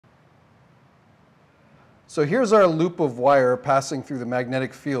So here's our loop of wire passing through the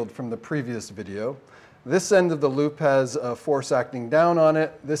magnetic field from the previous video. This end of the loop has a force acting down on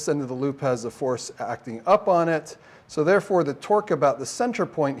it. This end of the loop has a force acting up on it. So therefore, the torque about the center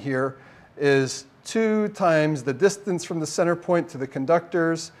point here is 2 times the distance from the center point to the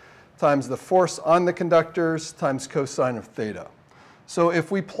conductors times the force on the conductors times cosine of theta. So if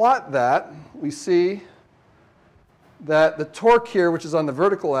we plot that, we see that the torque here, which is on the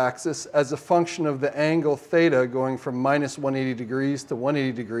vertical axis, as a function of the angle theta going from minus 180 degrees to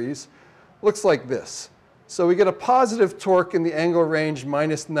 180 degrees, looks like this. So we get a positive torque in the angle range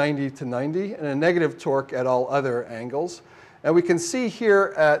minus 90 to 90, and a negative torque at all other angles. And we can see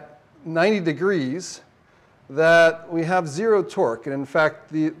here at 90 degrees that we have 0 torque. And in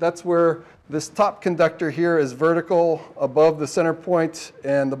fact, that's where this top conductor here is vertical above the center point,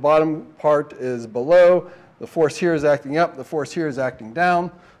 and the bottom part is below. The force here is acting up, the force here is acting down,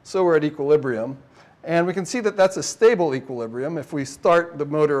 so we're at equilibrium. And we can see that that's a stable equilibrium. If we start the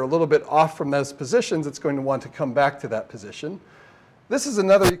motor a little bit off from those positions, it's going to want to come back to that position. This is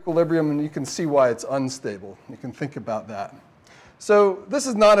another equilibrium, and you can see why it's unstable. You can think about that. So this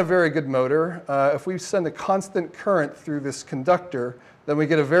is not a very good motor. If we send a constant current through this conductor, then we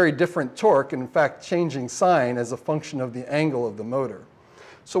get a very different torque, and in fact, changing sign as a function of the angle of the motor.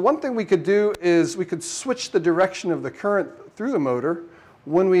 So one thing we could do is we could switch the direction of the current through the motor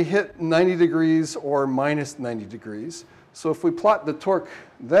when we hit 90 degrees or minus 90 degrees. So if we plot the torque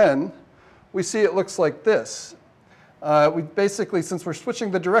then, we see it looks like this. We basically, since we're switching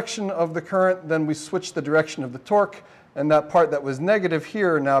the direction of the current, then we switch the direction of the torque, and that part that was negative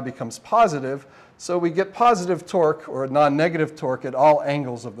here now becomes positive. So we get positive torque or non-negative torque at all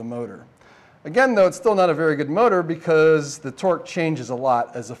angles of the motor. Again, though, it's still not a very good motor because the torque changes a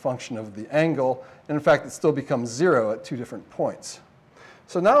lot as a function of the angle. And in fact, it still becomes 0 at 2 different points.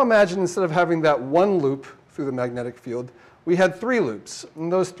 So now imagine instead of having that one loop through the magnetic field, we had 3 loops.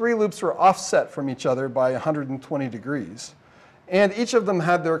 And those 3 loops were offset from each other by 120 degrees. And each of them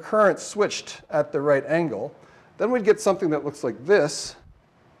had their current switched at the right angle. Then we'd get something that looks like this.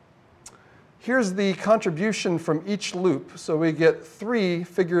 Here's the contribution from each loop. So we get 3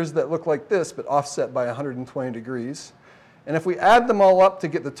 figures that look like this, but offset by 120 degrees. And if we add them all up to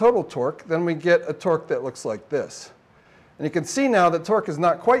get the total torque, then we get a torque that looks like this. And you can see now that torque is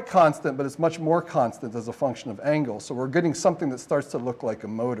not quite constant, but it's much more constant as a function of angle. So we're getting something that starts to look like a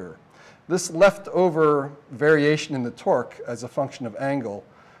motor. This leftover variation in the torque as a function of angle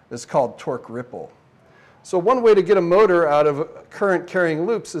is called torque ripple. So one way to get a motor out of current carrying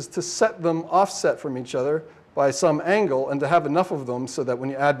loops is to set them offset from each other by some angle and to have enough of them so that when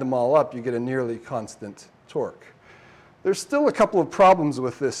you add them all up, you get a nearly constant torque. There's still a couple of problems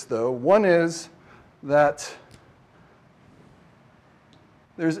with this, though. One is that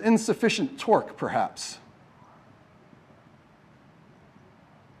there's insufficient torque, perhaps.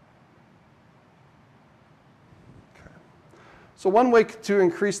 So one way to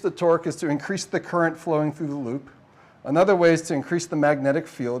increase the torque is to increase the current flowing through the loop. Another way is to increase the magnetic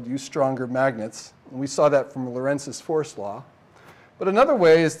field, use stronger magnets. And we saw that from Lorenz's force law. But another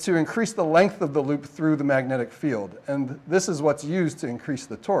way is to increase the length of the loop through the magnetic field. And this is what's used to increase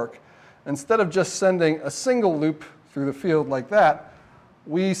the torque. Instead of just sending a single loop through the field like that,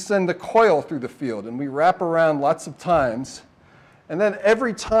 we send a coil through the field. And we wrap around lots of times. And then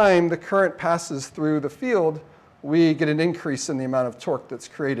every time the current passes through the field, we get an increase in the amount of torque that's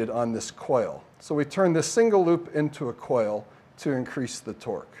created on this coil. So we turn this single loop into a coil to increase the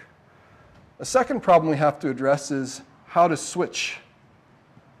torque. A second problem we have to address is how to switch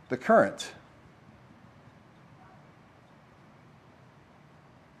the current.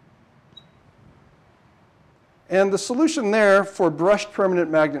 And the solution there for brushed permanent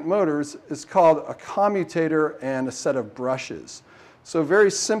magnet motors is called a commutator and a set of brushes. So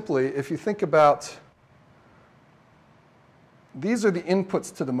very simply, if you think about these are the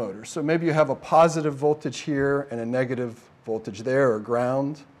inputs to the motor. So maybe you have a positive voltage here and a negative voltage there, or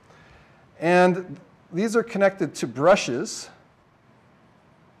ground. And these are connected to brushes.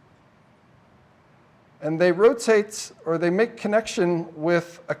 And they rotate, or they make connection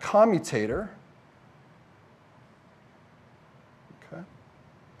with a commutator. Okay.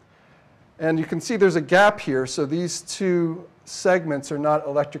 And you can see there's a gap here, so these 2 segments are not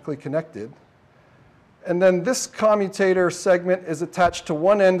electrically connected. And then this commutator segment is attached to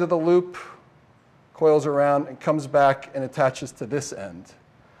one end of the loop, coils around, and comes back and attaches to this end.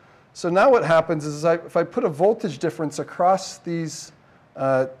 So now what happens is if I put a voltage difference across these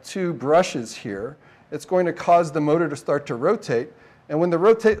 2 brushes here, it's going to cause the motor to start to rotate. And when the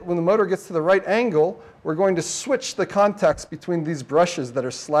motor gets to the right angle, we're going to switch the contacts between these brushes that are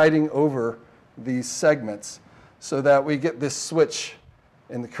sliding over these segments so that we get this switch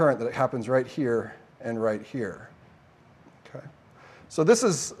in the current that happens right here and right here. Okay. So this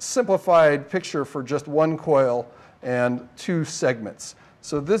is a simplified picture for just one coil and two segments.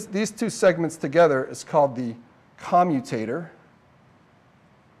 So these two segments together is called the commutator.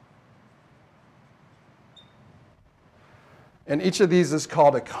 And each of these is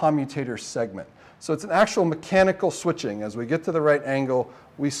called a commutator segment. So it's an actual mechanical switching. As we get to the right angle,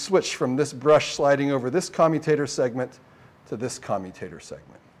 we switch from this brush sliding over this commutator segment to this commutator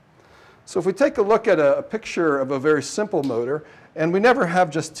segment. So if we take a look at a picture of a very simple motor, and we never have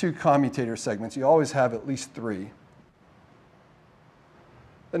just two commutator segments, you always have at least three.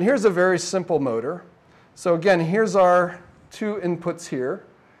 Then here's a very simple motor. So again, here's our two inputs here.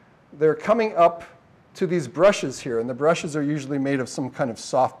 They're coming up to these brushes here, and the brushes are usually made of some kind of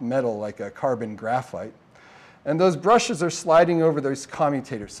soft metal like a carbon graphite. And those brushes are sliding over those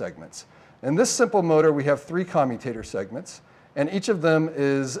commutator segments. In this simple motor, we have three commutator segments, and each of them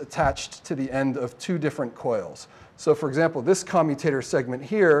is attached to the end of two different coils. So for example, this commutator segment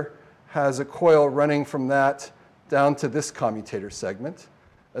here has a coil running from that down to this commutator segment,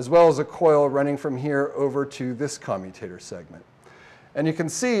 as well as a coil running from here over to this commutator segment. And you can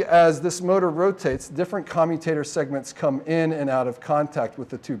see as this motor rotates, different commutator segments come in and out of contact with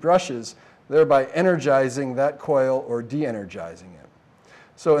the two brushes, thereby energizing that coil or de-energizing it.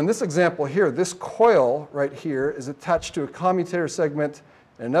 So in this example here, this coil right here is attached to a commutator segment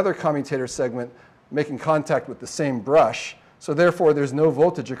and another commutator segment making contact with the same brush. So therefore, there's no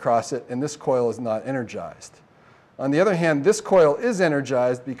voltage across it, and this coil is not energized. On the other hand, this coil is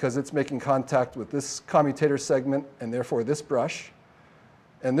energized because it's making contact with this commutator segment and therefore this brush,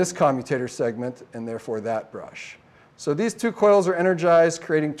 and this commutator segment, and therefore that brush. So these two coils are energized,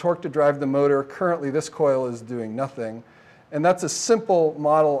 creating torque to drive the motor. Currently, this coil is doing nothing. And that's a simple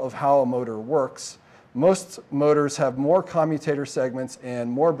model of how a motor works. Most motors have more commutator segments and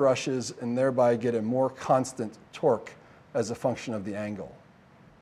more brushes, and thereby get a more constant torque as a function of the angle.